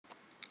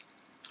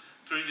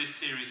through this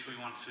series we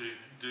want to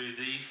do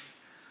these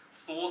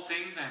 4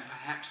 things and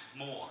perhaps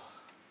more.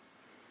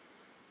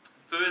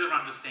 Further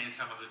understand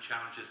some of the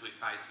challenges we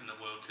face in the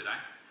world today.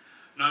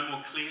 Know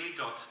more clearly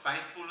God's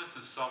faithfulness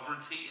and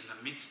sovereignty in the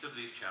midst of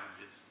these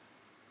challenges.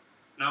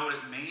 Know what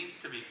it means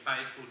to be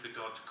faithful to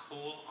God's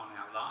call on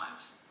our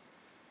lives.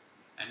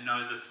 And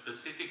know the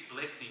specific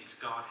blessings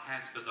God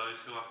has for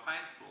those who are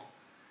faithful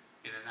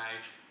in an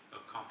age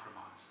of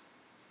compromise.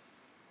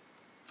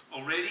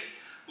 Already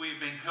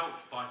we've been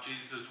helped by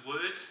Jesus'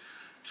 words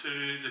to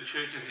the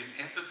churches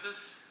in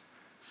Ephesus,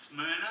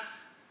 Smyrna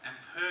and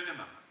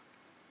Pergamum.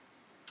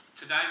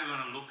 Today we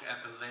want to look at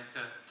the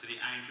letter to the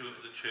angel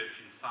of the church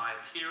in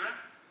Thyatira.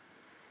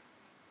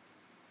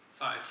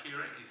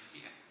 Thyatira is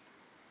here.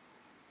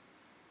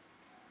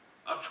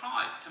 I've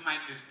tried to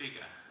make this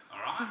bigger,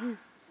 alright?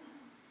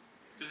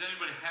 Does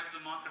anybody have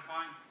the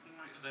microphone,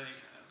 the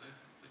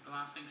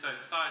glass thing? So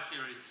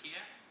Thyatira is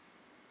here,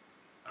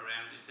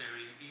 around this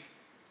area here.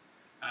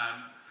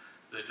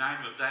 The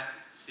name of that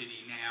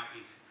city now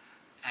is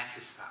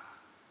Akhisar.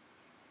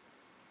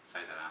 Say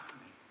that after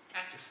me.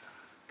 Akhisar.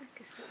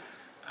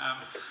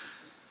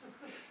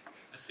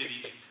 A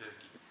city in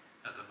Turkey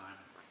at the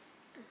moment.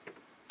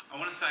 I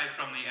want to say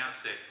from the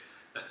outset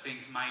that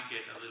things may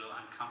get a little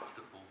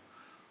uncomfortable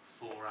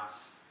for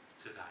us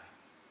today.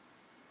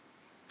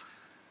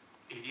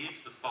 It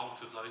is the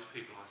fault of those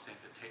people I sent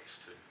a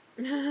text to.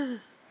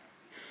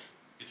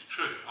 It's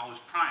true. I was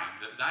praying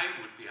that they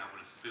would be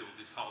able to build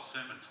this whole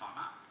sermon time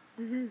up,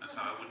 and so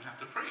I wouldn't have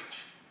to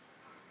preach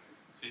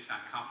this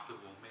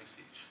uncomfortable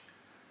message.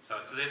 So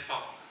it's their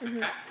fault.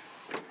 Okay?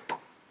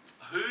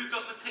 Who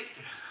got the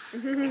text?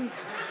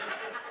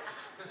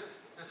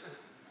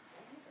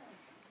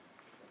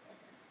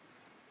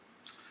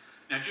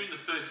 Now, during the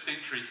 1st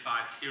century,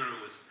 Thyatira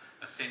was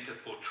a centre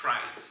for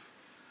trades,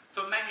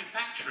 for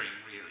manufacturing,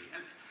 really.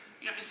 And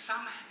you know, in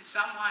some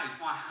ways,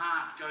 my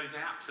heart goes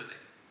out to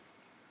them.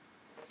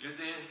 You know,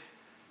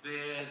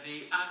 they're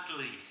the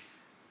ugly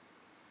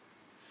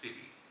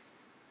city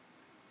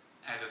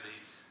out of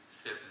these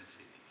 7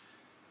 cities.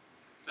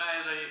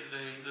 They're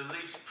the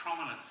least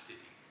prominent city.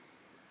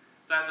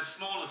 They're the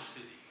smallest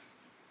city.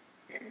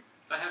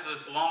 They have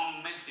this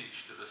long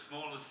message to the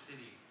smallest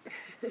city.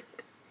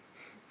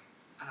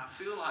 And I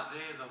feel like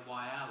they're the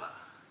Whyalla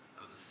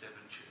of the 7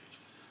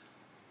 churches.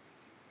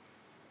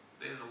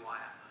 They're the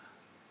Whyalla.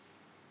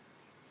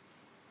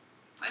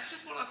 That's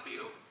just what I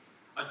feel.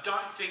 I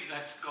don't think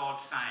that's God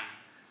saying,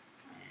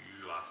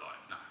 you are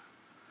like, no.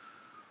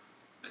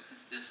 This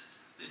is just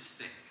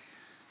this thing.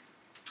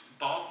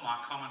 Bob,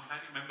 my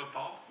commentator, remember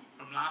Bob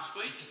from last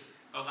week?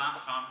 Well,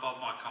 last time,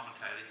 Bob, my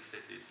commentator, he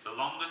said this: the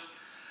longest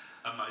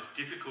and most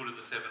difficult of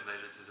the 7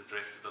 letters is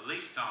addressed to the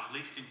least known,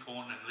 least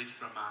important and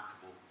least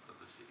remarkable of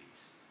the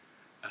cities.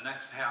 And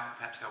that's how,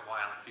 perhaps how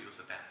Whyalla feels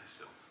about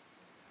herself.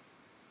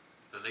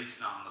 The least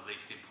known, the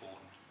least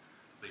important,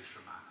 least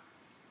remarkable.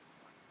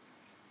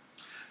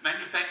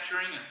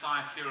 Manufacturing at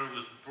Thyatira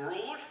was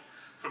broad.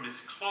 From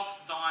its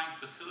cloth dyeing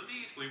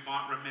facilities, we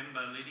might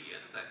remember Lydia,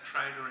 that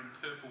trader in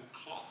purple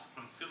cloth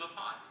from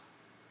Philippi.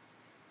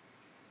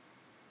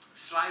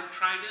 Slave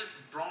traders,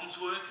 bronze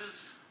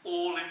workers,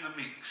 all in the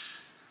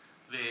mix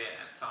there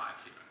at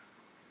Thyatira.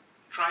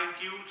 Trade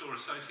guilds or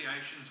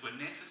associations were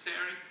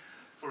necessary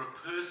for a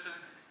person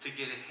to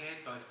get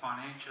ahead both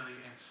financially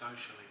and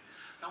socially.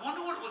 I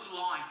wonder what it was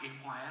like in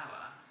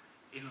Whyalla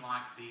in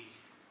like the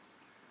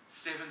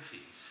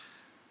 70s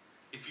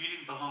if you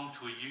didn't belong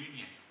to a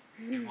union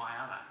in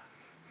Whyalla.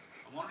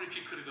 I wonder if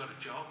you could have got a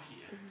job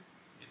here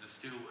in the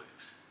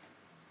steelworks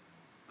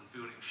and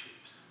building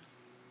ships.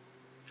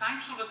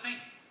 Same sort of thing.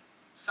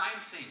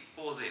 Same thing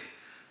for them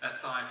at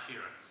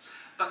Thyatira.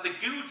 But the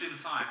guilds in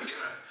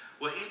Thyatira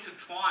were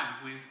intertwined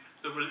with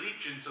the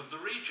religions of the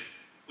region,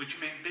 which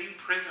meant being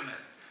present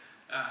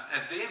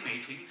at their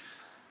meetings.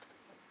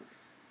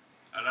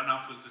 I don't know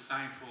if it was the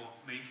same for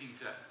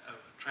meetings of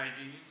trade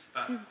unions,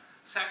 but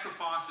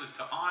sacrifices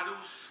to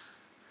idols,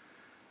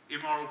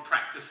 immoral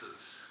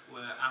practices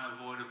were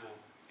unavoidable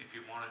if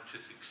you wanted to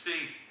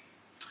succeed.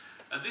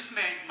 This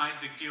made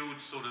the guild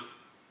sort of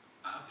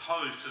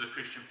opposed to the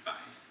Christian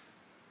faith,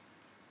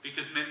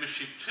 because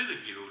membership to the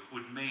guild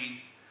would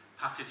mean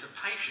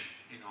participation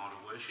in idol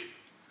worship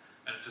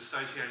and its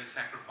associated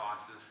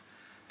sacrifices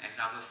and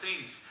other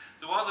things.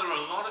 While there were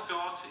a lot of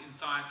gods in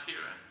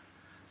Thyatira,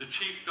 the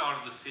chief god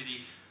of the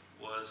city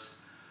was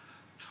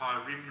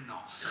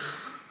Tyrimnos,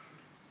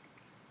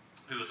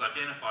 who was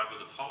identified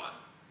with Apollo,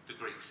 the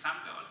Greek sun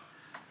god,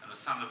 and the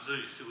son of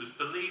Zeus. It was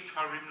believed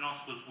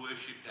Tyrimnos was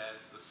worshipped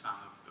as the son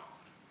of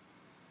God.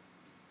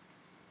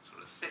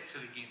 Sort of sets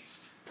it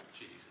against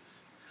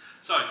Jesus.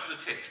 So, to the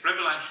text.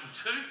 Revelation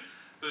 2,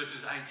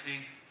 verses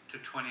 18 to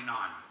 29.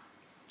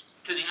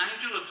 To the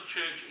angel of the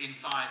church in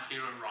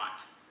Thyatira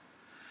write,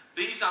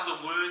 these are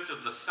the words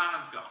of the Son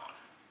of God.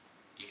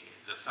 Yeah,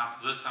 the Son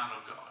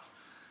of God,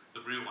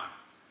 the real one.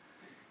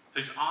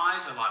 Whose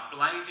eyes are like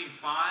blazing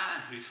fire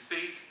and whose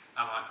feet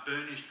are like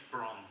burnished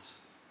bronze.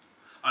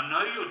 I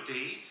know your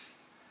deeds,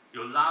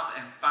 your love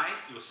and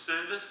faith, your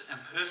service and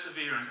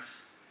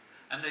perseverance,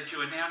 and that you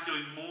are now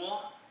doing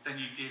more than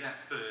you did at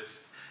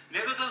first.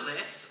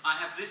 Nevertheless, I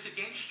have this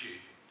against you.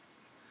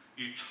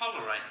 You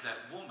tolerate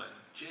that woman,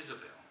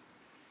 Jezebel,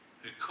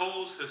 who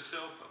calls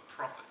herself a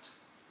prophet.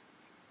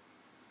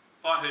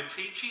 By her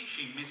teaching,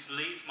 she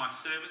misleads my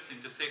servants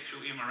into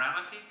sexual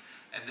immorality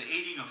and the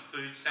eating of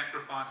food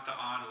sacrificed to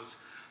idols.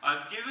 I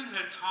have given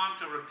her time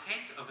to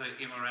repent of her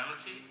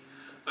immorality,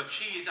 but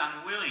she is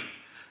unwilling.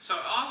 So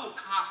I will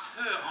cast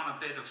her on a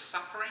bed of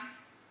suffering,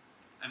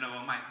 and I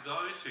will make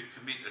those who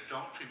commit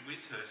adultery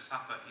with her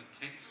suffer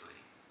intensely,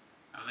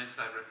 unless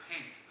they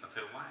repent of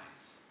her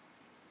ways.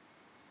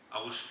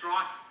 I will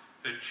strike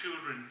her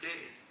children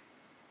dead.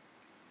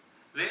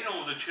 Then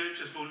all the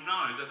churches will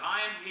know that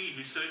I am he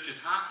who searches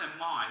hearts and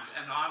minds,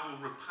 and I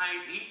will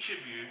repay each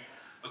of you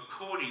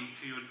according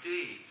to your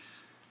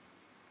deeds.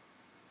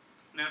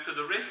 Now to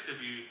the rest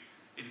of you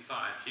in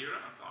Thyatira,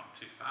 I've gone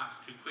too fast,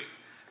 too quick.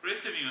 The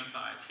rest of you in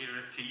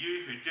Thyatira, to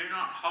you who do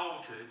not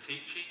hold to her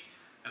teaching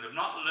and have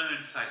not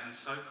learned Satan's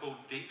so-called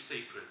deep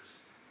secrets,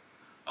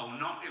 I will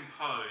not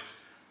impose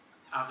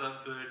other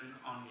burden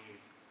on you,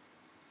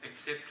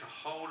 except to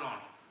hold on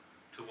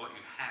to what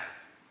you have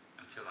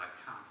until I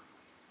come.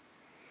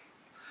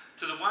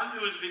 To the one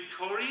who is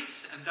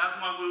victorious and does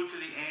my will to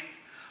the end,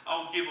 I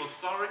will give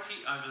authority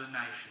over the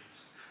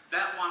nations.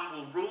 That one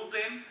will rule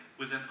them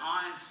with an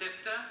iron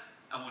scepter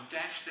and will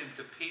dash them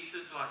to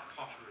pieces like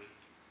pottery,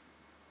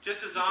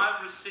 just as I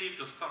have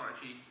received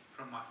authority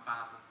from my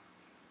Father.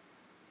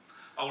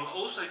 I will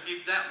also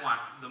give that one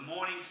the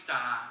morning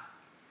star.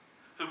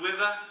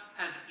 Whoever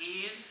has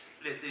ears,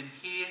 let them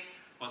hear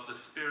what the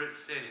Spirit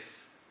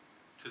says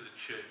to the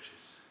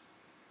churches.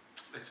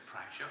 Let's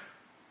pray, shall we?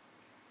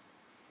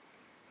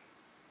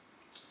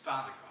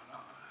 Father God,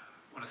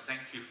 I want to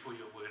thank you for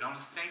your word. I want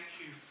to thank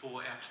you for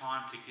our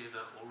time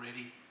together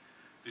already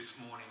this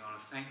morning. I want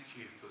to thank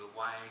you for the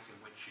ways in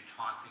which you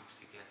tie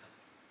things together.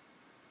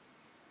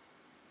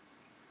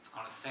 I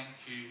want to thank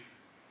you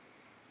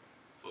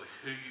for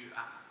who you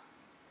are.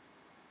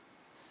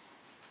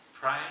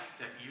 Pray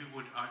that you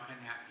would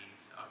open our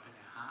ears, open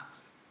our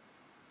hearts,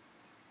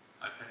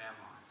 open our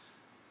minds.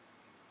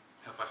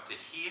 Help us to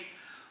hear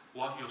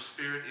what your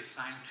Spirit is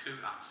saying to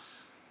us.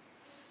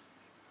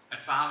 And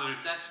Father,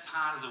 if that's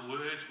part of the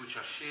words which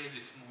I share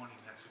this morning,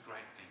 that's a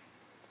great thing.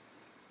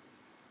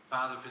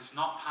 Father, if it's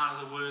not part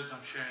of the words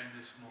I'm sharing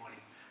this morning,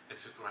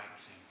 it's a great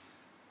thing.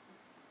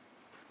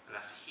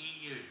 Let us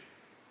hear you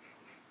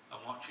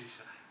and what you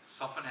say.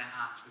 Soften our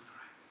hearts, we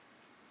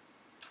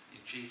pray.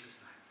 In Jesus'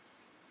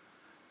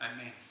 name.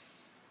 Amen.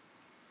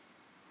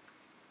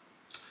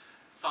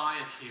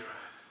 Thyatira.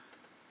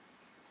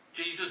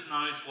 Jesus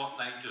knows what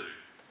they do.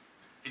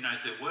 He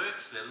knows their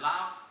works, their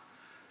love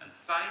and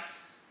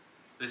faith,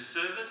 their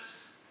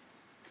service.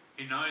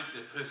 He knows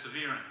their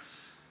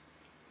perseverance.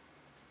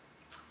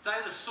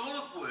 They're the sort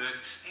of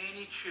works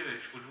any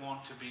church would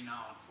want to be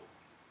known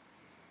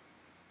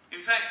for.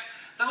 In fact,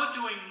 they were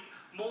doing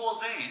more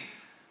then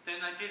than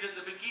they did at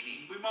the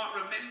beginning. We might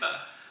remember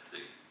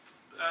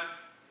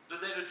the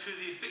letter to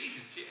the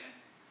Ephesians, yeah?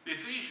 The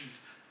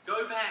Ephesians,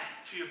 go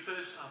back to your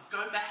first love.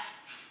 Go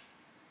back.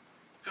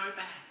 Go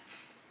back.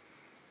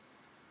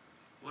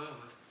 Well,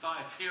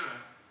 Thyatira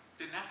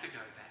didn't have to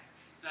go back.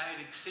 They had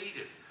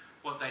exceeded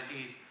what they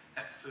did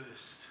at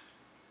first.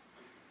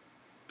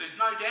 There's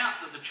no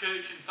doubt that the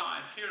church in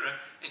Thyatira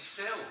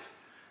excelled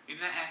in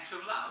their acts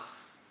of love.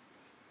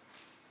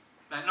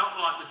 They're not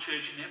like the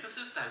church in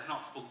Ephesus. They've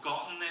not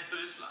forgotten their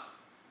first love.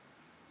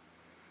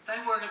 They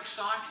were an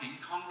exciting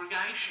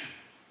congregation.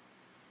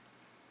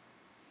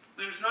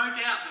 There's no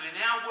doubt that in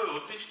our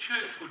world, this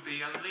church would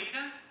be a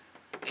leader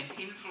and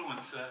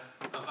influencer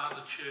of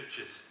other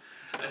churches.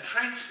 A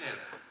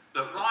trendsetter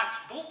that writes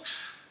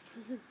books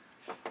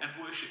and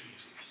worship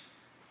music.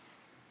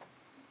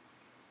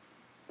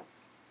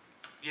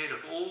 Yet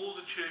of all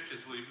the churches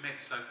we've met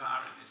so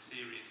far in this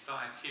series,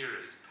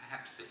 Thyatira is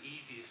perhaps the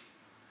easiest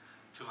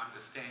to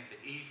understand,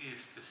 the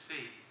easiest to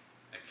see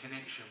a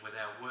connection with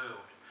our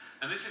world.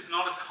 And this is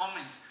not a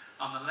comment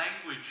on the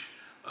language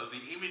of the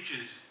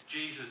images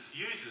Jesus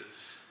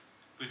uses,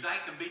 because they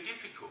can be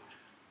difficult,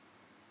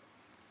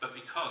 but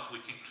because we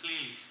can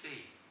clearly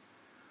see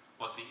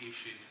what the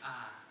issues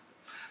are.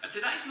 And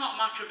today's not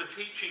much of a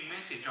teaching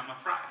message, I'm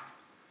afraid.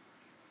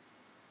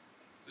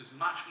 There's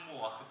much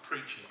more a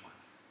preaching one.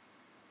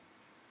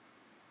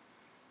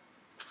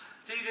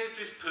 See, there's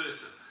this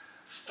person,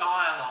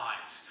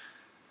 stylized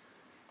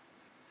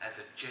as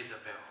a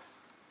Jezebel,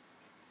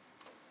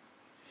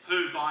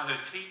 who by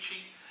her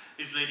teaching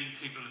is leading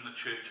people in the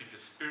church into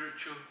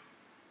spiritual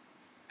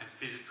and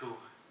physical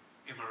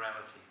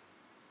immorality.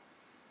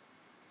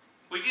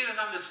 We get an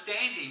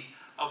understanding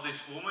of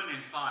this woman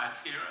in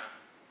Thyatira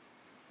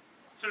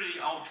through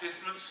the Old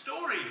Testament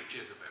story of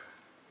Jezebel.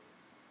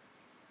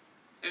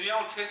 In the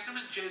Old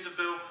Testament,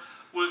 Jezebel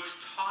works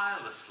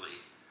tirelessly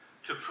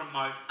to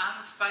promote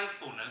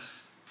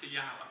unfaithfulness to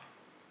Yahweh.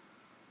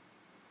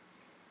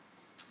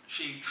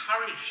 She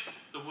encouraged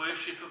the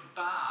worship of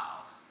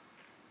Baal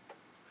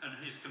and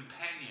his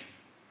companion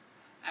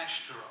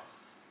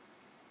Ashtaroth.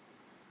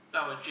 They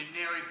were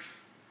generic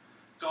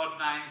god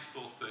names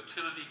for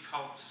fertility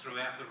cults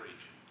throughout the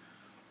region.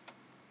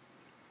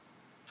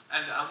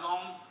 And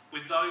along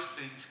with those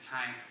things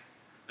came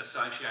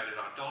associated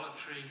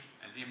idolatry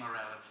and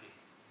immorality.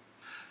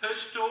 Her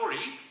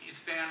story is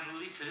found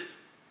littered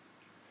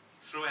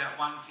throughout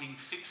 1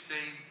 Kings 16,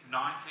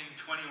 19,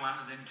 21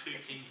 and then 2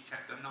 Kings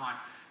chapter 9.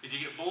 If you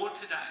get bored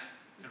today,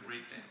 you can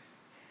read them.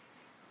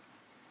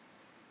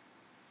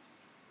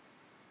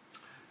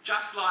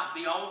 Just like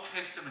the Old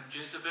Testament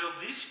Jezebel,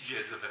 this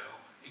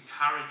Jezebel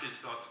encourages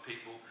God's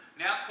people,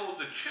 now called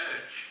the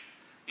church,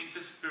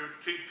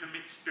 to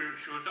commit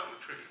spiritual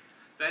adultery.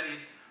 That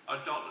is,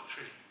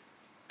 idolatry.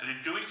 And in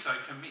doing so,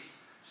 commit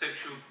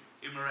sexual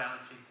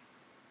immorality.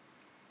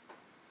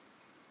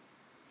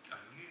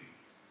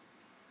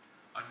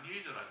 I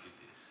knew that I did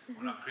this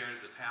when I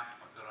created the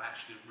PowerPoint, that I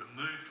actually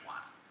removed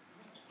one.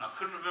 And I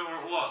couldn't remember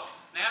what it was.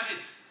 Now it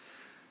is.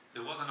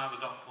 There was another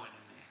dot point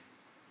in there.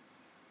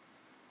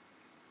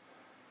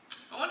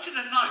 I want you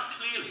to note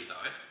clearly,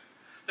 though,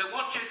 that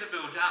what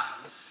Jezebel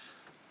does,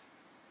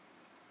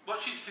 what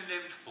she's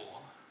condemned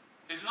for,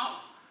 is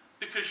not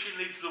because she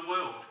leads the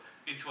world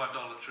into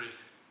idolatry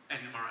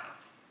and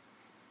immorality.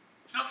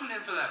 She's not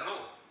condemned for that at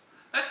all.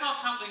 That's not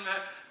something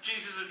that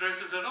Jesus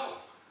addresses at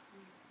all.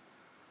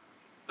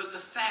 But the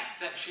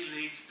fact that she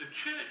leads the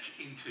church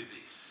into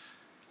this,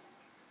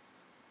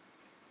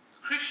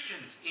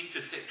 Christians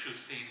into sexual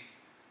sin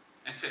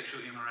and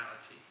sexual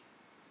immorality.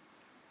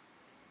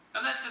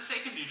 And that's the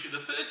second issue. The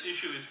first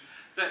issue is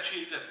that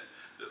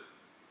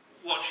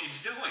what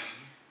she's doing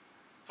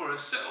for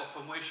herself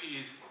and where she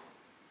is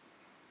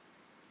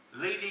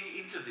leading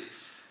into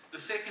this. The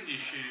second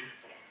issue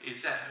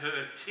is that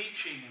her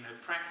teaching and her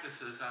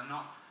practices are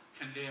not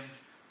condemned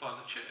by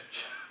the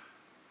church.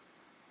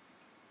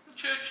 The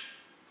church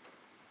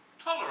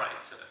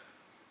tolerates her.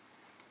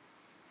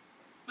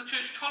 The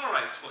church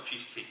tolerates what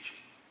she's teaching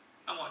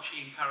and what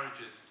she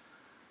encourages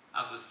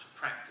others to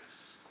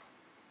practice.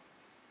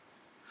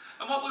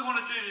 And what we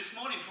want to do this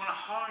morning is we want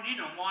to hone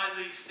in on why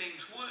these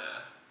things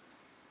were.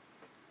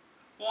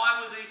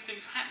 Why were these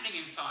things happening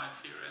in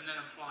Thyatira, and then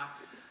apply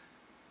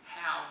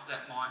how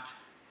that might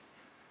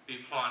be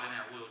applied in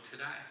our world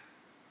today.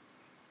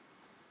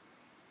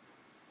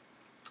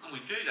 And we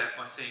do that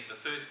by seeing the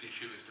first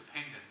issue is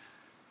dependent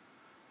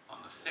on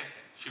the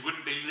second. She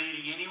wouldn't be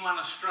leading anyone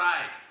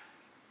astray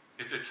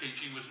if her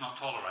teaching was not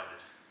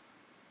tolerated.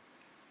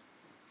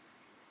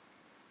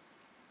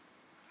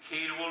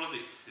 Key to all of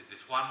this is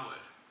this one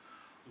word.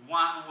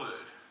 One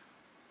word.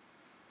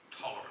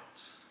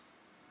 Tolerance.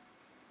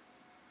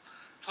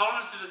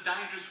 Tolerance is a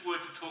dangerous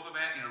word to talk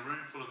about in a room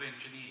full of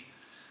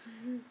engineers.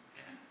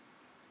 Yeah?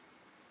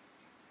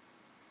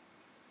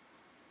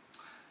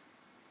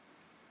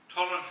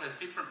 Tolerance has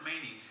different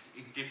meanings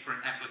in different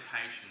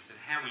applications, and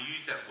how we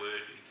use that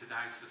word in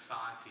today's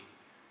society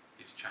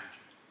is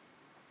changing.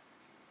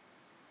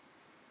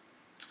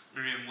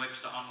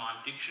 Merriam-Webster Online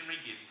Dictionary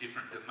gives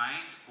different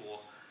domains for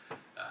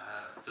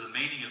the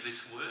meaning of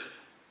this word.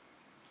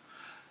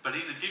 But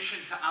in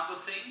addition to other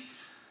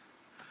things,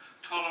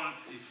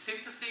 tolerance is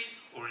sympathy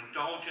or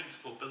indulgence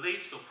for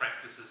beliefs or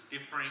practices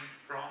differing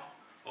from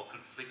or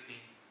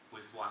conflicting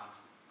with one's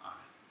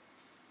own.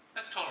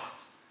 That's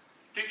tolerance.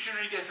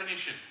 Dictionary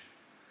definition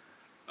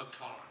of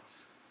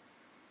tolerance.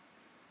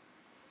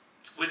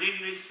 Within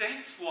this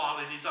sense, while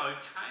it is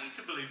okay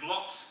to believe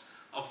lots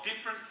of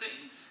different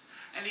things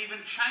and even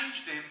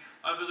change them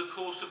over the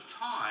course of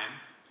time,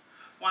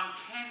 one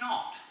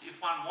cannot,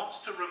 if one wants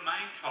to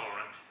remain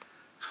tolerant,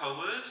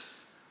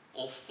 coerce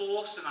or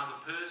force another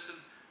person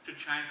to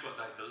change what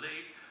they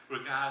believe,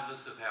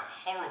 regardless of how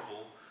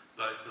horrible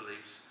those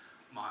beliefs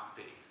might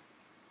be.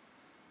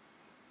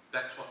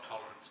 That's what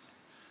tolerance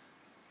means.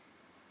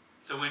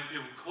 So when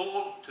people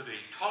call to be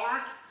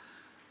tolerant,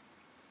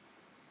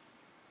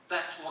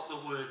 that's what the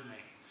word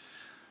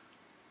means.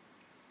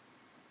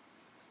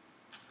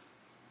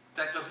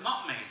 That does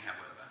not mean,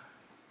 however,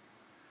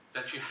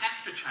 that you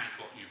have to change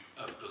what you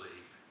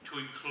believe to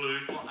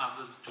include what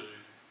others do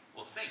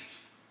or think.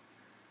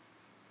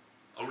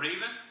 Or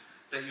even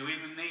that you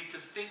even need to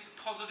think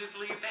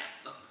positively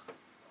about them.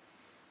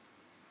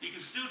 You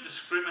can still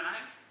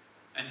discriminate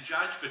and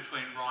judge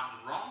between right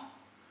and wrong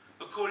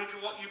according to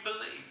what you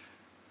believe.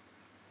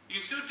 You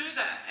can still do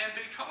that and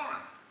be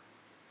tolerant.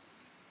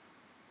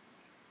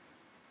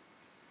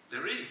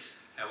 There is,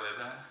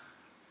 however,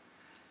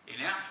 in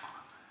our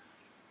time,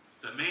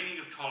 the meaning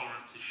of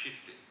tolerance is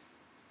shifting.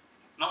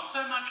 Not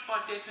so much by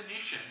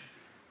definition,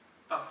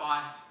 but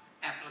by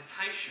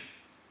application.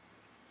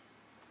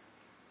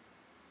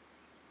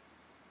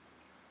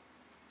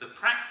 The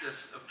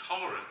practice of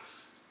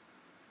tolerance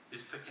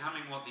is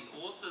becoming what the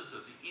authors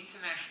of the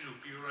International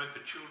Bureau for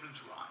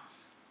Children's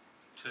Rights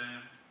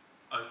termed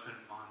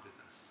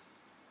open-mindedness.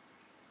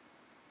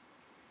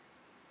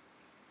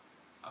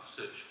 I've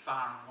searched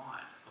far and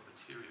wide for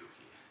material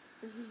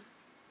here.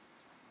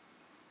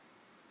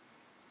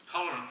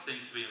 Tolerance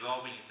seems to be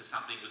evolving into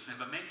something it was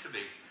never meant to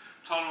be.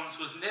 Tolerance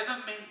was never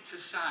meant to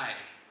say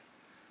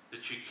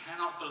that you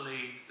cannot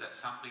believe that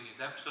something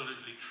is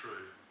absolutely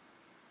true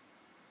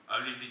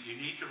only that you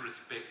need to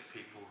respect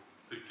people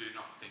who do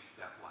not think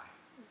that way.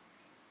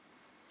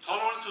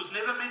 Tolerance was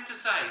never meant to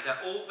say that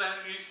all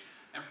values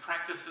and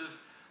practices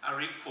are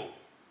equal,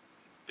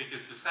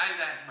 because to say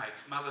that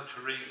makes Mother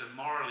Teresa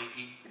morally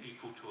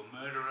equal to a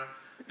murderer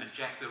and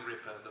Jack the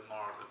Ripper the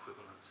moral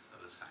equivalents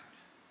of a saint.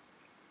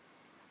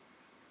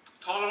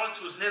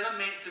 Tolerance was never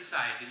meant to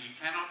say that you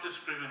cannot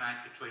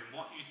discriminate between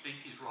what you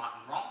think is right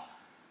and wrong,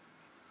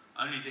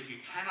 only that you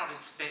cannot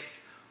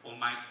expect or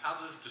make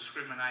others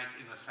discriminate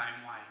in the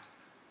same way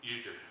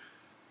you do.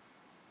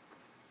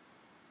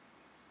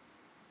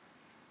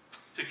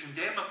 To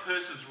condemn a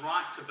person's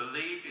right to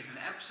believe in an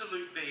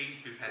absolute being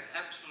who has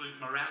absolute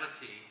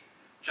morality,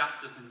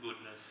 justice and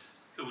goodness,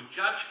 who will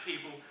judge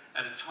people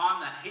at a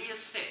time that he has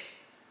set,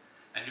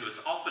 and who has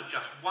offered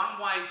just one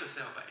way for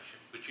salvation,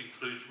 which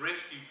includes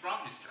rescue from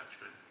his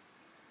judgment,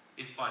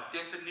 is by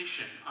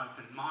definition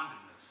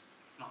open-mindedness,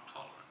 not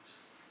tolerance.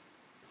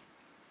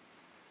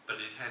 But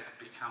it has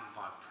become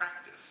by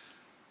practice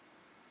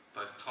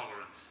both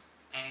tolerance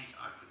and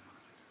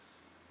open-mindedness.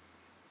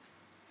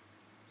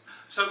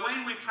 So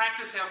when we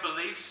practice our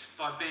beliefs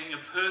by being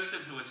a person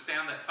who has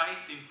found that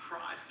faith in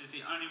Christ is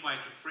the only way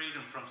to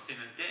freedom from sin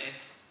and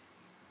death,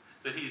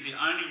 that he is the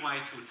only way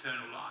to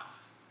eternal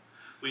life,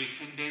 we are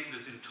condemned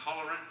as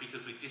intolerant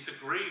because we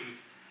disagree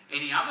with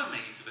any other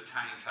means of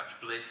attaining such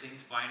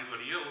blessings by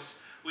anybody else.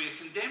 We are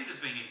condemned as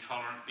being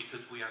intolerant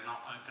because we are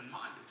not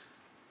open-minded.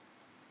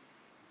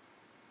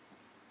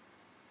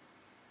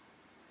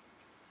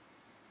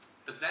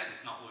 But that is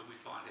not where we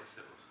find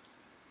ourselves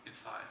in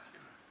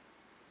Thyatira.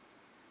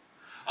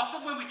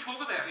 Often when we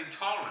talk about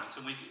intolerance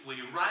and we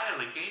rail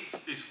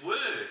against this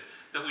word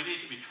that we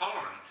need to be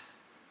tolerant,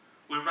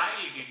 we're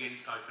railing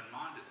against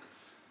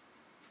open-mindedness,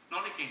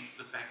 not against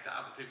the fact that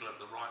other people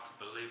have the right to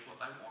believe what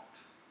they want.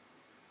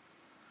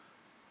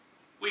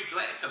 We're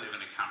glad to live in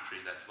a country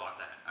that's like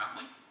that,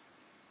 aren't we?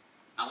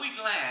 Are we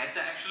glad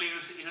that actually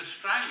in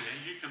Australia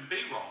you can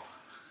be wrong?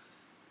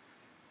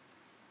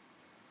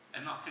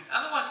 And not,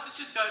 otherwise,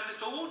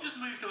 let's all just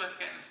move to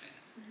Afghanistan.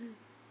 Mm-hmm.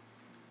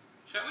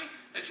 Shall we?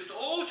 Let's just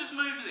all just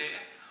move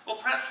there, or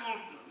perhaps we'll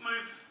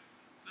move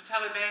the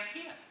Taliban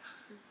here.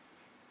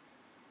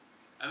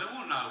 And then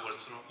we'll know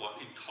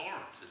what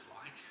intolerance is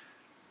like.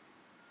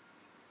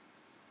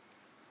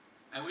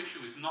 Our issue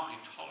is not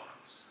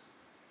intolerance.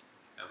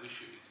 Our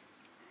issue is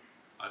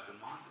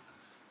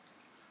open-mindedness.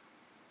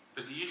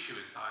 But the issue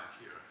in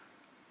Thyatira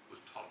was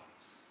tolerance.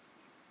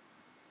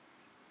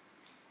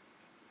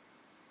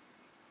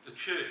 The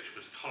church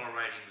was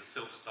tolerating the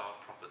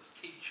self-styled prophet's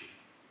teaching,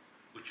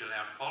 which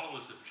allowed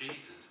followers of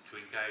Jesus to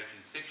engage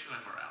in sexual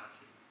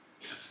immorality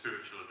and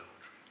spiritual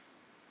adultery.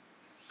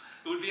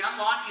 It would be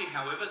unlikely,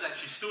 however, that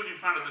she stood in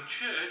front of the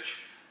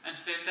church and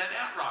said that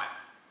outright.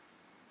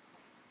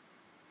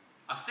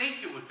 I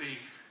think it would be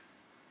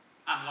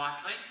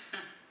unlikely.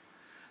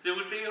 There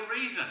would be a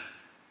reason,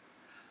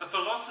 a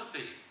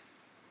philosophy,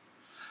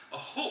 a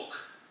hook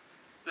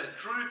that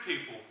drew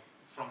people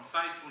from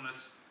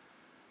faithfulness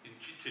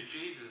to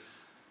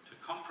Jesus to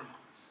compromise.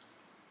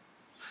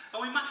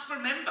 And we must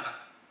remember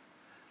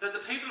that the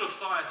people of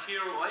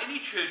Thyatira, or any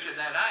church at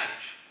that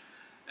age,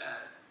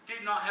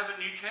 did not have a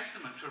New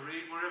Testament to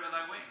read wherever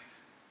they went.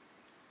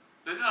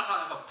 They did not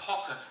have a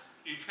pocket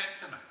New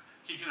Testament.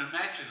 You can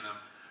imagine them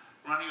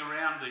running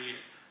around the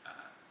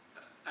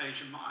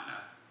Asia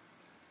Minor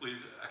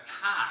with a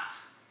cart.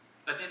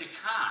 They need a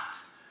cart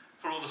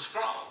for all the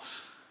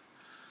scrolls.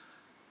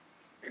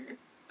 They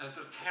had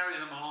to carry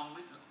them along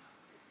with them.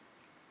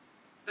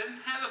 They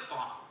didn't have a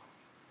Bible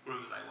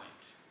wherever they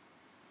went.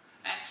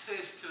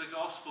 Access to the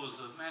Gospels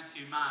of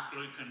Matthew, Mark,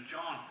 Luke and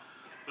John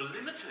were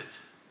limited.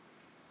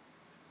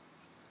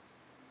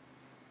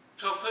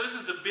 So a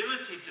person's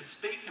ability to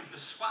speak and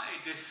persuade,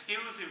 their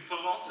skills in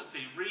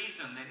philosophy,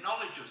 reason, their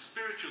knowledge of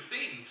spiritual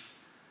things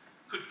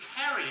could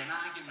carry an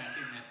argument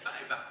in their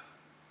favour.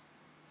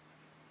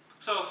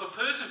 So if a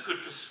person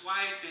could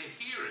persuade their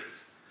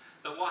hearers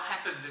that what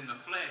happens in the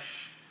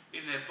flesh,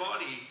 in their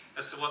body,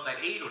 as to what they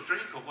eat or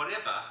drink or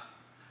whatever,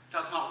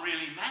 does not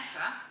really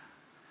matter,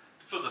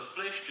 for the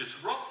flesh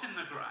just rots in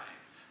the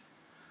grave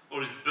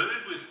or is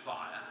burned with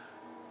fire,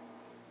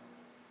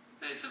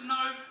 there's of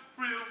no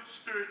real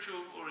spiritual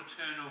or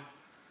eternal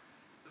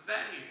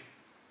value.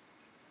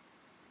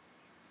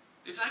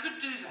 If they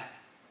could do that,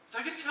 if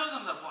they could tell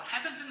them that what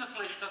happens in the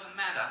flesh doesn't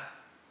matter,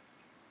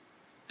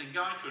 then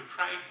going to a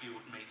trade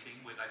guild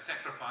meeting where they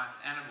sacrifice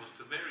animals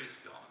to various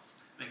gods,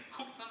 then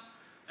cook them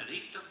and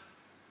eat them,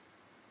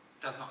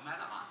 does not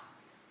matter either.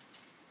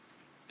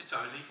 It's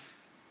only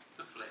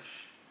the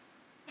flesh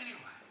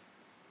anyway.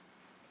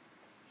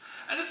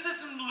 And if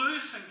there's some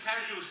loose and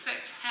casual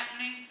sex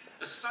happening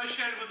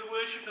associated with the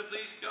worship of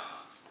these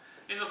gods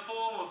in the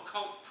form of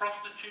cult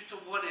prostitutes or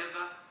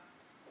whatever,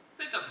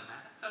 that doesn't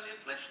matter. It's only a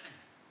flesh thing.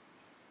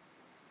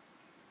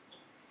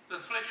 The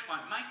flesh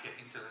won't make it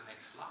into the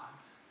next life.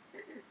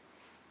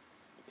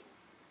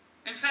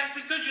 In fact,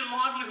 because your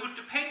livelihood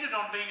depended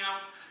on being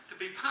able to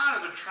be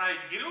part of a trade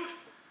guild,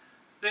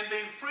 then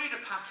being free to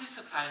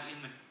participate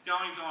in the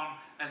goings-on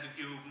at the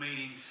guild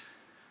meetings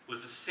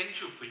was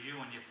essential for you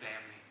and your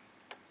family.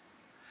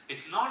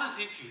 It's not as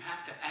if you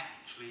have to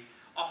actually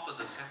offer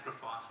the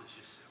sacrifices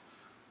yourself.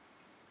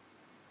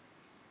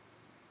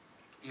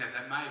 You know,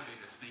 that may have been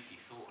a sneaky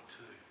thought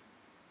too.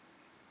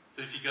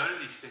 That if you go to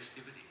these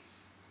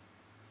festivities,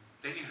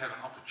 then you have an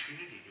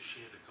opportunity to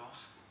share the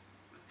gospel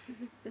with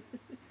people.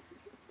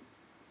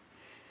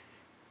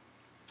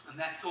 And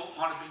that thought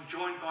might have been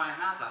joined by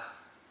another.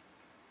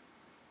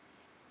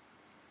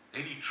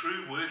 Any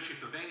true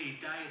worship of any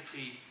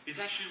deity is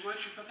actually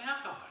worship of our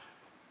God.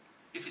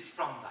 If it's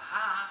from the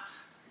heart.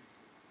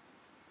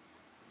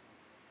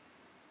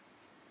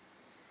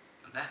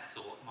 And that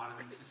thought might have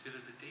been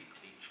considered a deep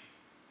teaching,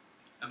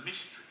 a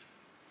mystery,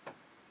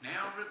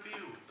 now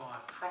revealed by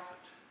a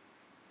prophet,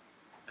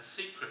 a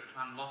secret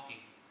to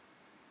unlocking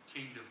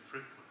kingdom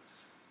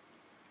fruitfulness.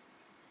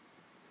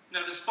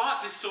 Now,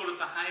 despite this sort of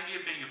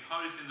behaviour being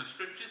opposed in the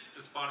scriptures,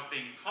 despite it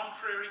being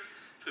contrary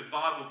to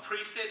Bible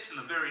precepts and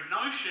the very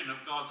notion of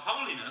God's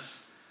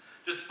holiness,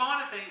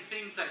 despite it being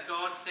things that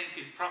God sent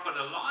his prophet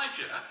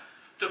Elijah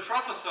to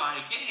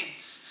prophesy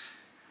against,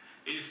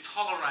 it is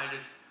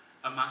tolerated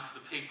amongst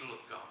the people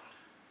of God.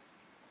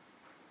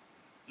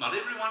 Not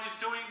everyone is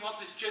doing what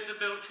this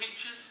Jezebel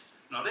teaches.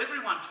 Not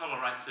everyone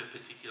tolerates her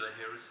particular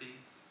heresy,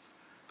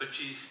 but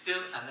she is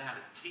still allowed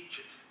to teach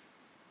it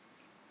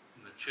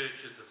in the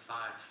churches of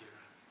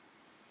Thyatira.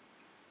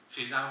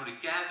 She's able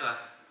to gather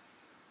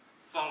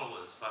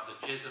followers like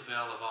the Jezebel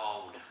of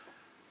old.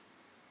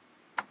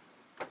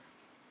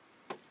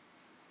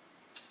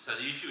 So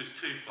the issue is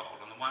twofold.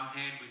 On the one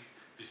hand,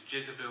 this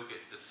Jezebel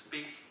gets to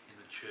speak in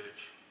the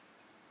church,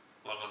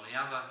 while on the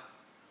other,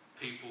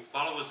 people,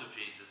 followers of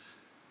Jesus,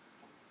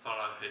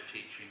 follow her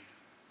teaching.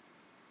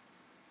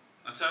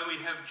 And so we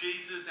have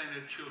Jesus and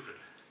her children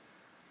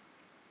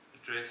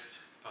addressed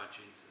by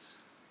Jesus.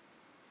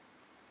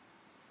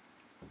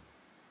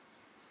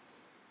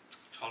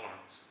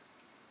 Tolerance.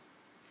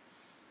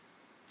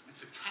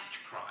 It's a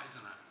catch cry,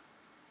 isn't it,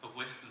 of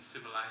Western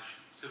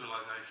civilization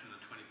in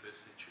the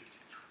 21st century.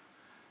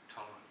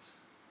 Tolerance.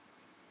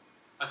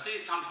 I see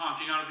it sometimes.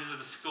 You go to visit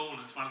a school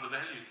and it's one of the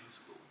values in the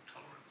school,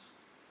 tolerance.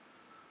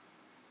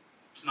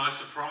 It's no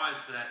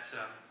surprise that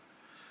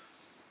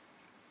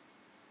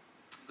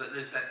that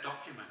there's that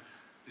document,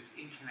 this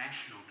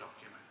international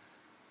document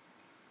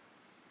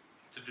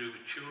to do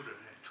with children.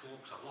 It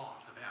talks a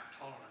lot about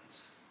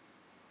tolerance.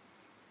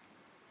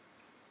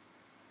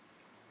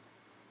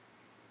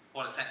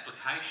 What its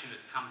application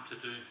has come to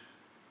do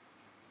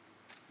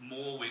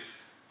more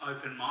with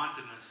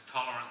open-mindedness,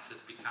 tolerance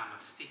has become a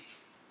stick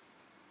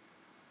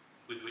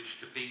with which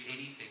to beat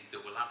anything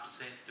that will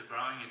upset the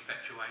growing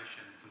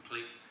infatuation with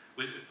complete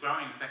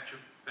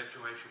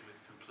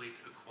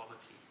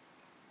equality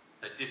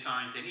that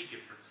disowns any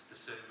difference,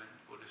 discernment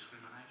or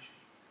discrimination.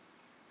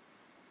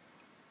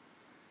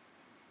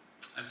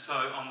 And so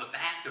on the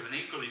back of an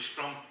equally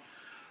strong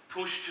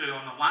push to,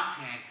 on the one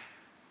hand,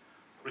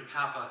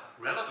 recover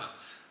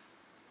relevance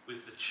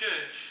with the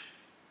church,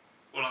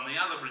 while on the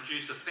other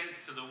reduce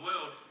offence to the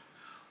world,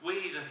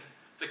 we,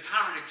 the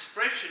current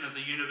expression of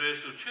the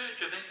universal church,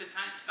 have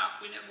entertained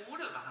stuff we never would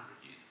have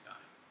 100 years ago.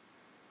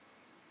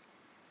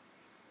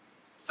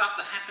 Stuff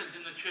that happens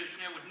in the church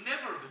now would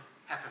never have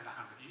happened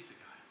 100 years ago.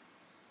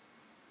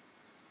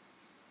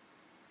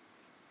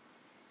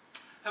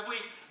 Have we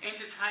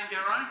entertained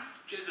our own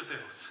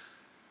Jezebels?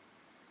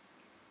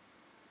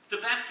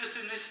 Do Baptists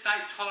in this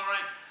state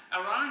tolerate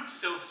our own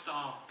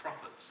self-styled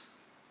prophets?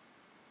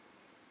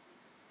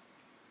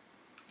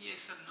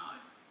 Yes and no.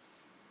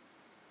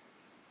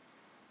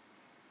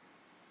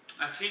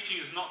 Our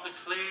teaching is not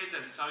declared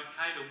that it's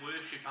okay to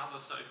worship other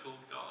so-called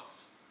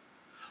gods,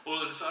 or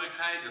that it's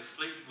okay to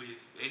sleep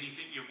with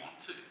anything you want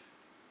to.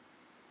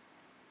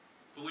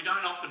 But we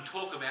don't often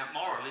talk about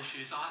moral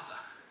issues either,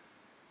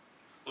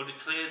 or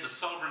declare the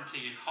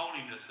sovereignty and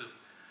holiness of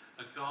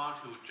a God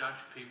who will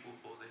judge people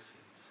for their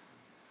sins.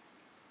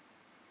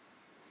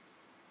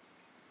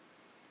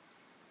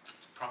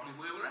 It's probably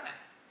where we're at.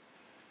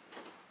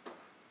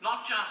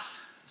 Not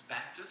just as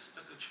Baptists,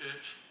 but the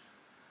church.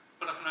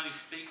 But I can only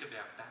speak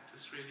about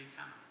Baptists really,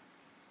 can't I?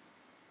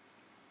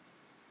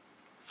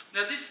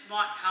 Now this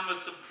might come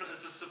as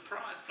a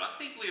surprise, but I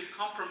think we have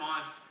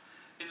compromised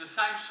in the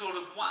same sort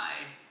of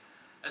way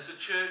as the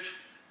church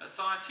at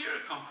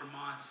Thyatira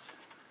compromised.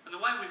 And the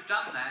way we've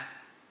done that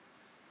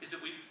is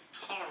that we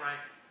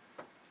tolerate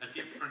a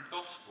different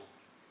gospel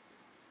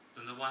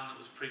than the one that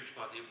was preached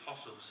by the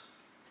apostles,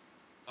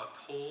 by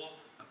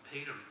Paul and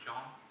Peter and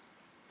John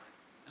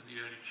and the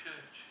early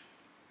church.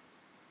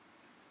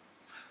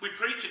 We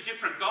preach a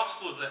different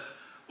gospel that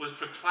was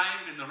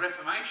proclaimed in the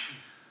Reformation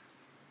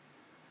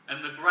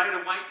and the Great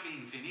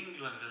Awakenings in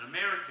England and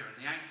America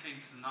in the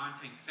 18th and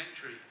 19th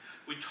century.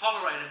 We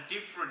tolerate a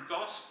different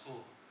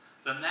gospel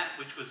than that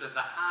which was at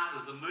the heart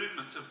of the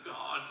movements of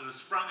God that have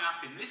sprung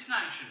up in this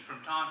nation from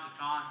time to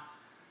time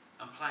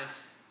and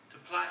place to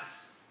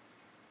place.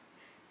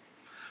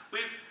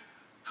 We've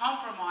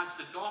compromised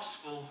the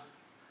gospel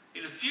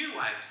in a few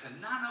ways,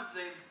 and none of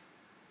them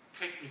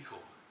technical.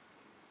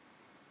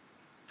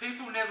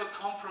 People never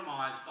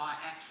compromise by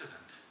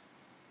accident.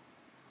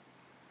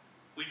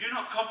 We do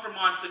not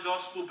compromise the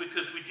gospel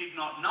because we did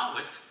not know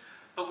it,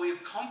 but we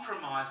have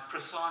compromised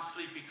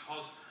precisely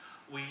because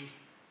we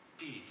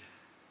did.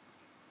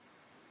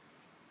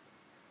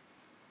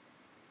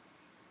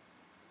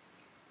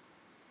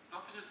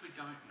 Not because we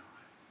don't know.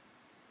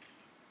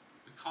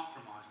 We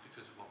compromise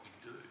because of what we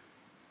do.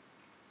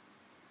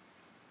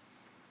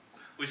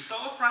 We're so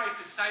afraid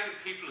to say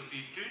to people, if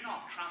you do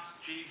not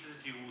trust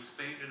Jesus, you will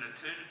spend an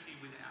eternity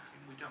without him.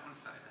 We don't want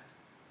to say that.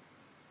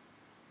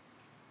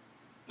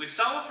 We're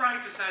so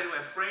afraid to say to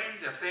our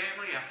friends, our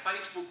family, our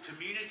Facebook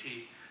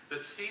community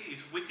that sin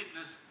is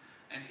wickedness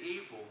and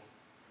evil,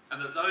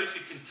 and that those who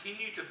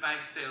continue to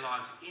base their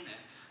lives in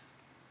it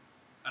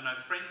are no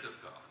friends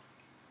of God,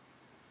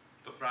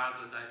 but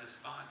rather they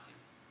despise him.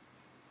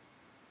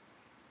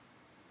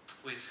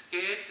 We're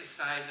scared to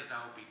say that they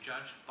will be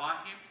judged by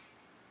him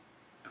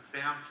and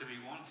found to be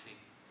wanting.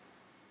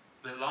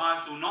 Their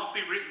lives will not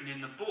be written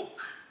in the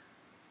book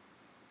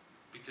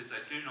because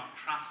they do not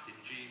trust in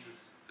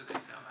Jesus for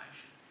their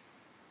salvation.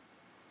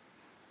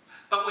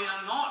 But we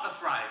are not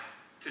afraid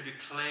to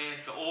declare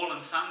to all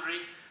and sundry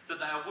that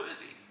they are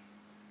worthy,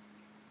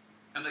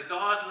 and that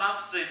God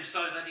loves them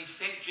so that he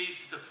sent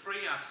Jesus to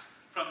free us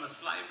from the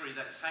slavery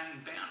that Satan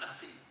bound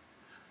us in.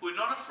 We're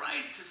not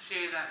afraid to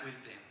share that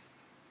with them.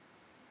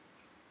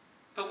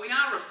 But we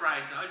are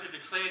afraid, though, to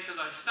declare to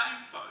those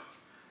same folk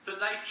that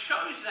they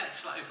chose that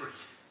slavery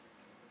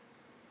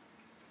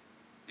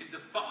in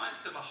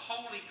defiance of a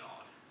holy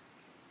God,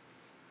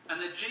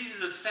 and that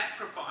Jesus'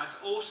 sacrifice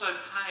also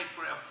paid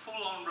for our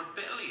full-on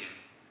rebellion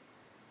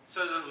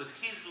so that it was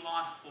his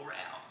life for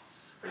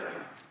ours.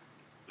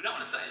 We don't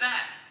want to say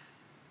that.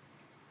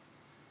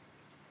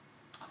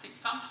 I think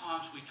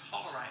sometimes we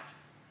tolerate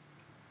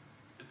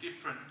a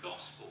different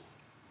gospel.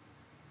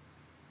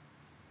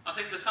 I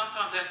think that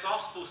sometimes our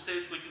gospel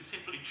says we can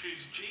simply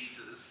choose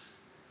Jesus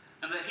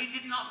and that he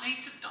did not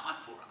need to die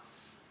for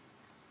us.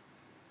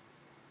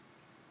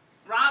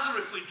 Rather,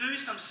 if we do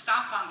some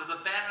stuff under the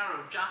banner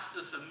of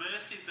justice and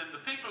mercy, then the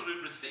people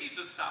who receive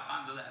the stuff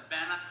under that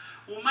banner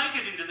will make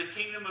it into the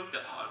kingdom of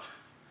God.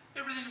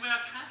 Everything will be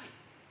okay.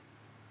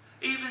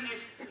 Even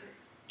if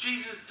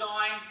Jesus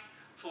dying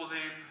for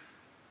them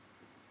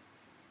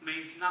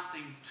means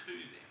nothing to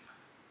them.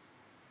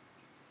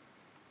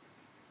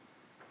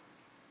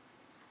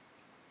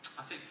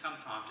 I think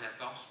sometimes our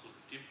gospel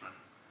is different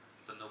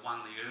than the one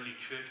the early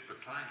church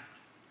proclaimed,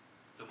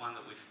 the one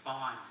that we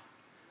find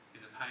in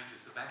the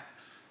pages of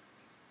Acts,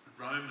 and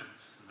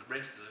Romans, and the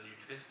rest of the New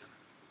Testament.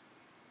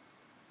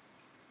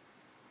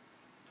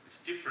 It's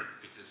different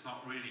because it's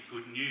not really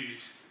good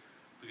news,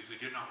 because we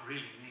do not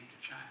really need to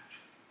change.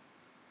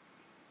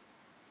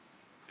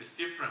 It's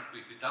different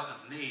because it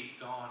doesn't need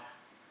God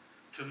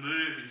to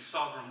move in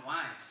sovereign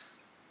ways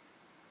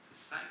to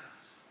save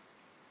us.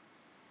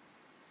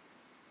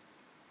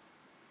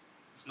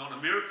 It's not a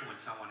miracle when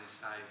someone is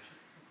saved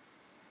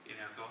in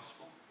our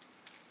gospel.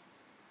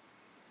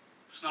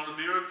 It's not a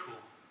miracle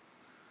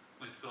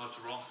when God's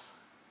wrath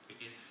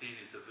against sin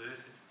is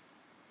averted.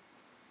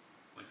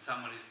 When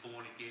someone is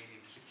born again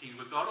into the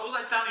kingdom of God, all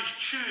they've done is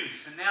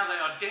choose, and now they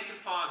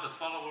identify as a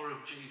follower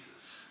of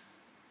Jesus.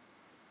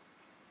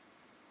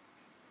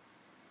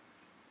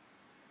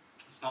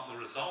 It's not the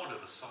result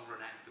of a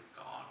sovereign act of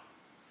God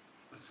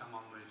when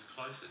someone moves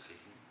closer to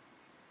him.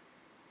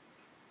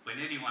 When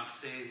anyone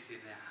says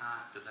in their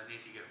heart that they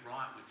need to get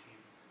right with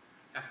him,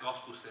 our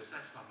gospel says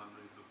that's not a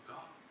move of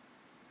God.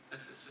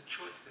 That's just a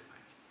choice they're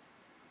making.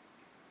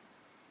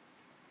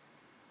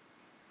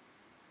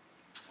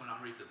 When I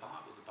read the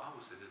Bible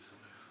says it's a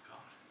move of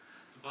God.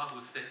 The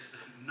Bible says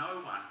that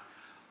no one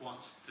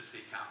wants to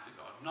seek after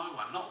God. No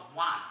one, not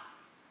one.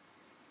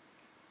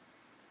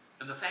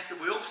 And the fact that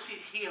we all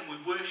sit here and we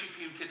worship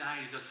him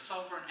today is a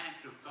sovereign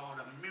act of God.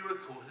 A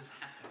miracle has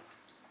happened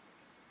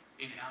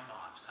in our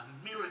lives. A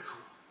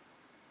miracle.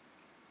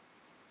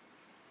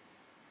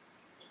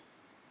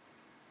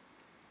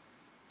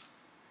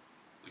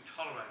 We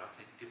tolerate, I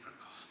think, different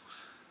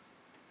gospels.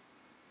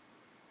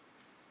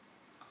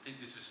 I think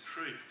this is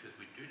true because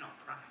we do not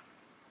pray.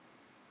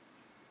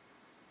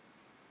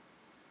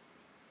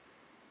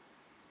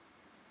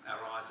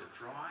 Our eyes are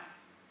dry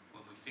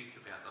when we think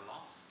about the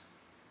lost.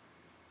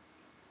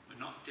 We're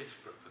not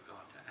desperate for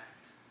God to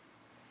act,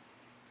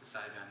 to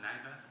save our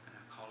neighbour and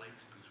our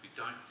colleagues, because we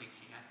don't think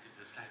he acted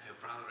to save our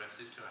brother, our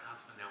sister, our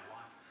husband, our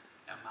wife,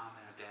 our mum,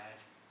 our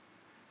dad,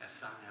 our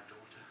son, our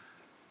daughter.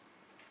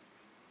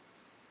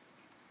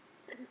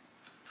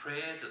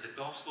 Prayer that the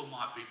gospel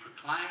might be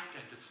proclaimed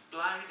and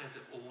displayed as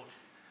it ought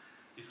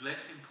is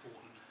less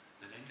important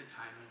than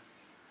entertainment,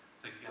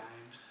 than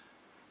games,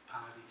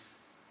 parties,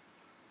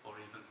 or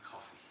even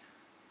coffee.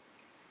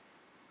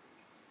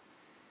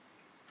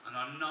 And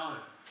I know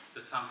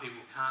that some people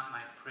can't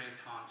make prayer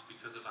times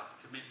because of other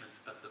commitments,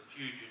 but the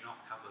few do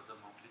not cover the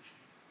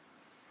multitude.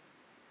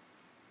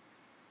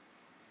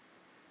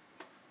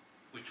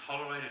 We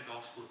tolerate a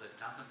gospel that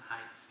doesn't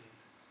hate sin,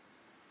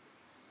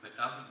 that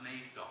doesn't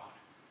need God,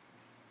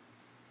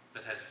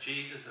 that has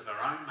Jesus of our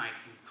own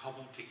making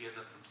cobbled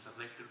together from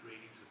selected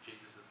readings of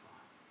Jesus'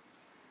 life.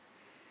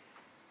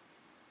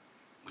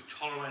 We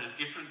tolerate a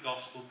different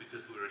gospel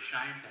because we're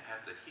ashamed to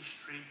have the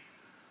history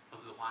of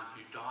the one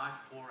who died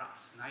for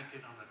us,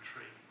 naked on a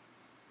tree,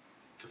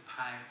 to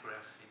pay for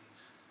our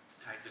sins, to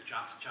take the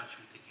just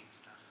judgment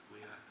against us.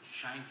 We are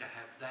ashamed to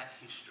have that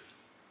history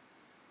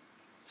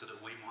so that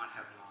we might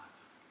have life.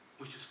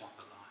 We just want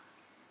the life.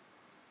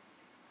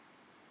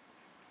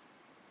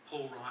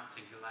 Paul writes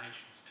in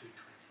Galatians 2:20,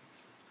 he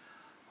says,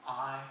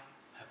 I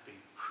have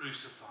been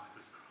crucified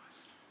with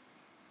Christ.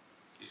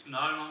 It is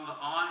no longer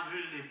I who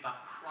live,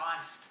 but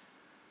Christ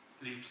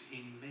lives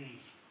in me.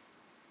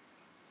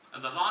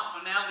 And the life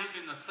I now live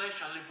in the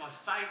flesh, I live by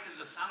faith in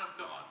the Son of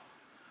God,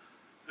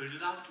 who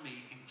loved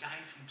me and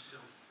gave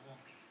himself for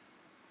me.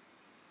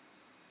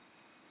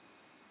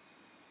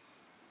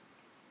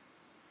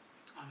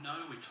 I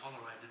know we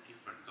tolerate a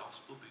different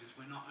gospel because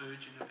we're not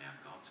urgent about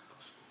God's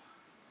gospel.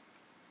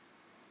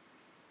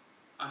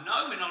 I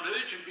know we're not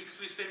urgent because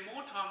we spend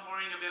more time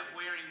worrying about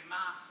wearing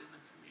masks in the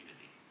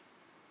community.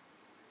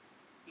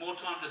 More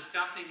time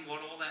discussing what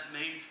all that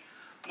means.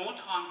 More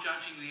time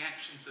judging the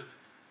actions of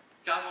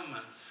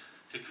governments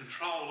to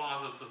control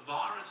either the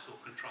virus or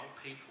control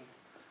people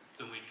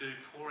than we do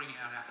pouring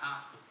out our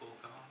hearts before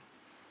God,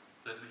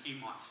 that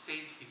he might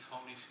send his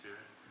Holy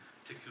Spirit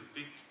to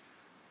convict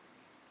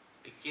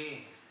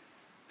again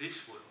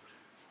this world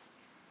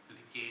and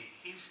again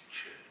his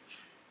church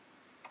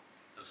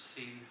of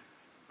sin,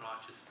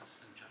 righteousness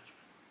and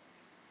judgment.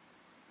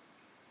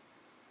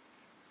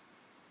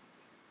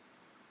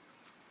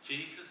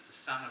 Jesus, the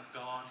Son of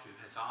God, who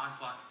has eyes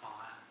like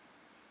fire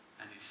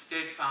and is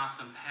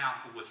steadfast and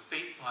powerful with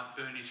feet like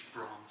burnished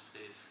bronze,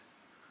 says,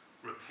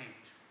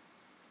 repent.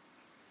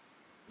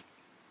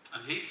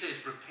 And he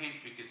says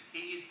repent because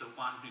he is the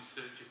one who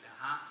searches our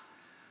hearts,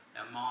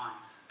 our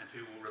minds, and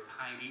who will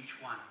repay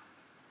each one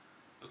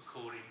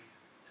according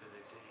to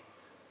their deeds.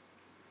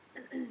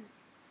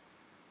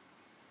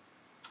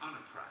 I'm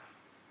going to pray.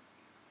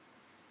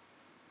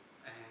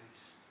 And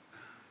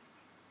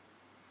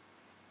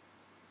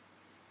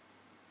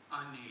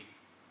I need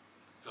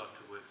God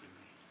to work in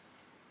me.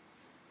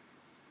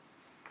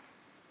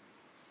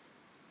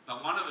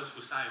 Not one of us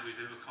will say we've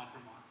ever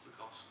compromised the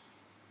gospel.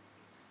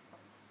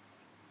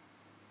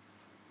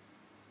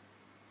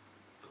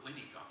 But we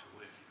need God to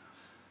work in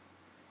us.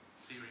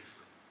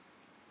 Seriously.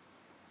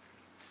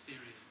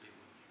 Seriously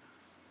work in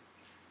us.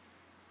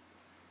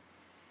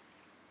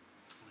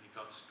 We need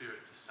God's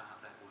Spirit to start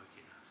that work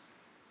in us.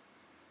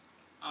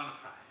 I'm going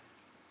to pray.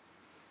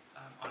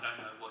 I don't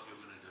know what you're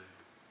going to do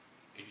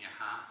in your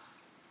hearts,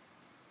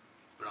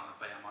 but I'm going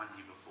to bow my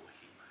knee before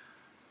him.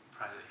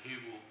 Pray that he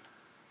will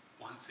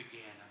once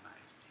again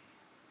amaze me.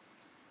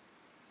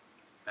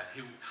 That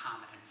he will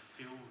come and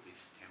fill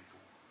this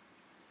temple.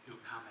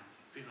 He'll come and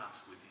fill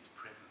us with his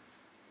presence.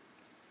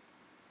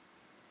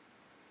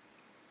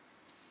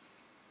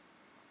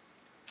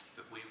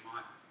 That we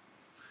might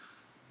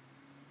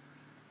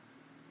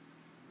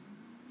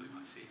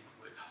see him at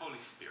work. Holy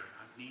Spirit,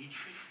 I need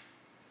you.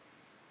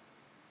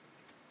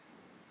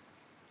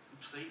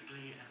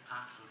 Completely and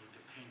utterly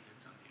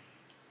dependent on you.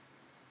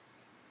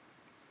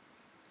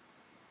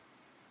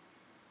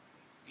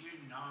 You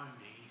know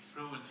me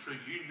through and through.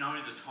 You know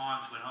the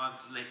times when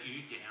I've let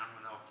you down,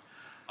 when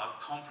I've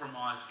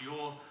compromised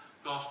your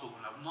gospel,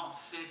 when I've not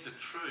said the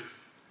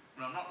truth,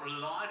 when I've not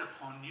relied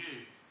upon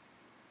you.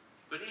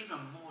 But even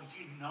more,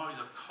 you know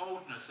the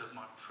coldness of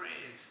my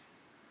prayers,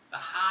 the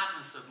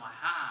hardness of my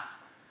heart.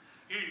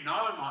 You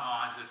know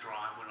my eyes are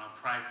dry when I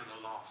pray for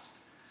the lost.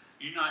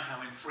 You know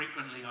how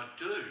infrequently I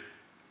do.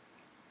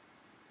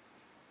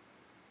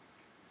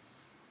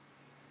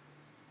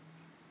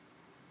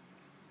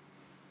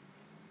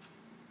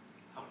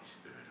 Holy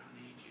Spirit,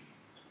 I need you.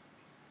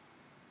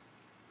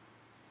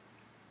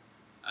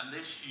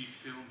 Unless you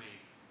fill me,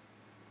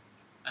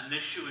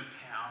 unless you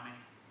empower me,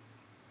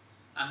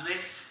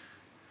 unless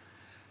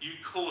you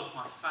cause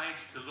my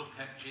face to look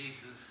at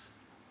Jesus,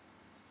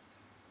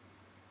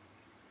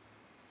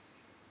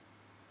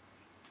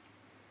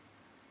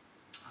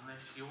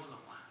 unless you're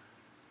the one,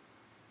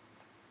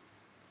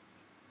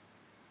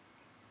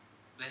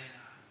 then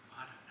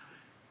I don't know.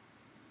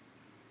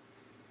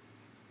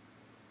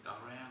 Go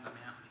around the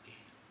mountain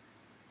again.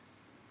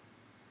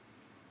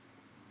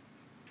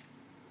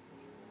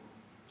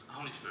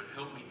 Holy Spirit,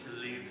 help me to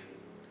live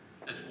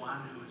as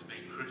one who has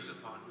been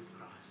crucified with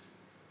Christ.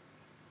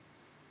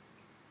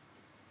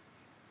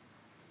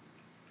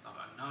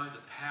 I know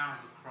the power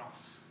of the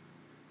cross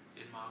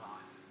in my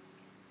life.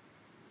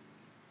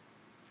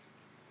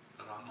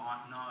 That I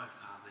might know,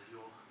 Father,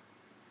 your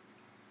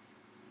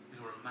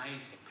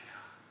amazing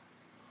power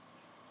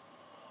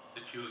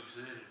that you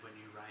exerted when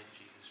you